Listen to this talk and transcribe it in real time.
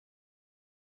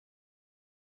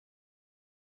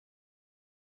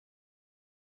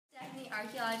The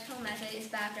archaeological method is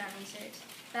background research.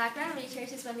 Background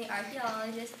research is when the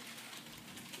archaeologist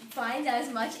finds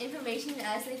as much information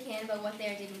as they can about what they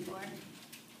are digging for.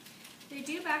 They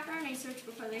do background research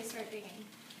before they start digging.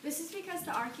 This is because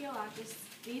the archaeologist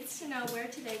needs to know where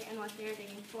to dig and what they are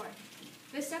digging for.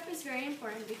 This step is very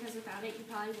important because without it, you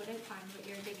probably wouldn't find what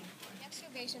you're digging for. The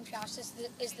excavation process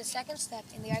is the second step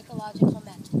in the archaeological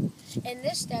method. In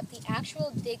this step, the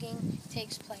actual digging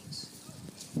takes place.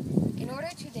 In order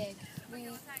to dig,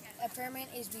 a permit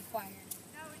is required.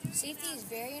 Safety is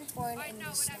very important in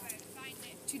this step.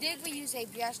 To dig, we use a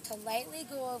brush to lightly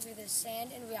go over the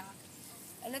sand and rock.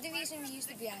 Another reason we use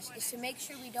the brush is to make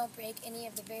sure we don't break any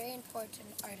of the very important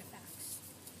artifacts.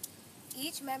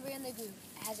 Each member in the group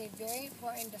has a very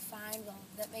important defined role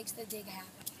that makes the dig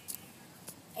happen.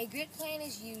 A grid plan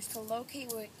is used to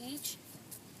locate where each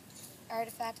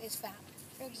artifact is found.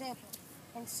 For example,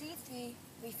 in C3,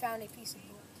 we found a piece of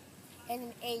wood. And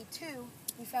in A2,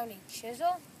 we found a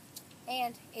chisel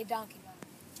and a donkey bone.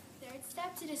 Third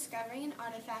step to discovering an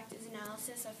artifact is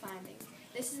analysis of findings.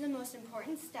 This is the most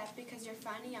important step because you're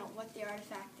finding out what the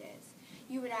artifact is.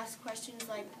 You would ask questions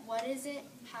like, what is it,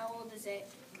 how old is it,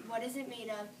 what is it made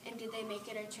of, and did they make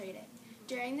it or trade it?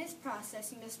 During this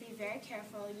process, you must be very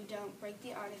careful you don't break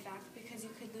the artifact because you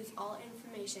could lose all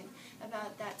information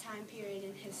about that time period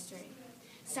in history.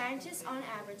 Scientists on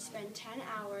average spend 10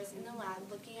 hours in the lab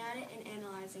looking at it and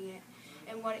analyzing it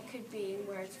and what it could be and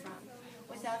where it's from.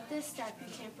 Without this step,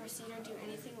 you can't proceed or do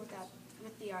anything with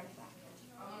the artifact.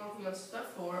 I'm moving on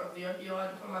step 4 of the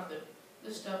archaeological method.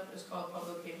 This step is called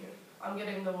publication. I'm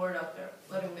getting the word out there,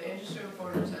 letting the industry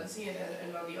reporters at CNN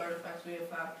and on the artifacts we have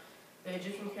found. The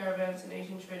Egyptian caravans and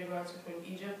ancient trading routes between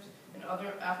Egypt and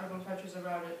other African countries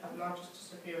around it have not just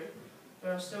disappeared.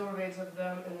 There are still remains of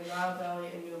them in the Nile Valley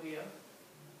and Nubia.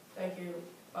 Thank you.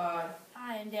 Bye.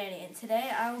 Hi, I'm Danny, and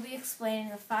today I will be explaining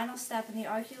the final step in the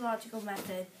archaeological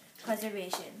method,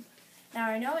 preservation. Now,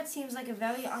 I know it seems like a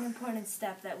very unimportant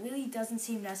step that really doesn't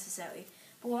seem necessary,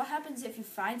 but what happens if you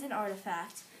find an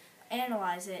artifact,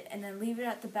 analyze it, and then leave it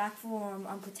at the back of a room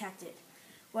unprotected?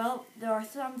 Well, there are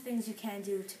some things you can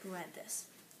do to prevent this.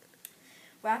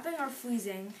 Wrapping or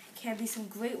freezing can be some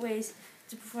great ways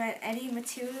to prevent any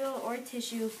material or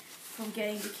tissue from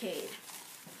getting decayed.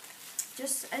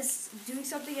 Just as doing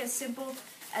something as simple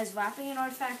as wrapping an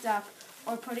artifact up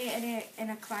or putting it in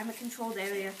a climate-controlled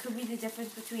area could be the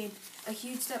difference between a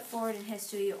huge step forward in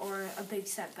history or a big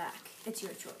step back. It's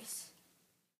your choice.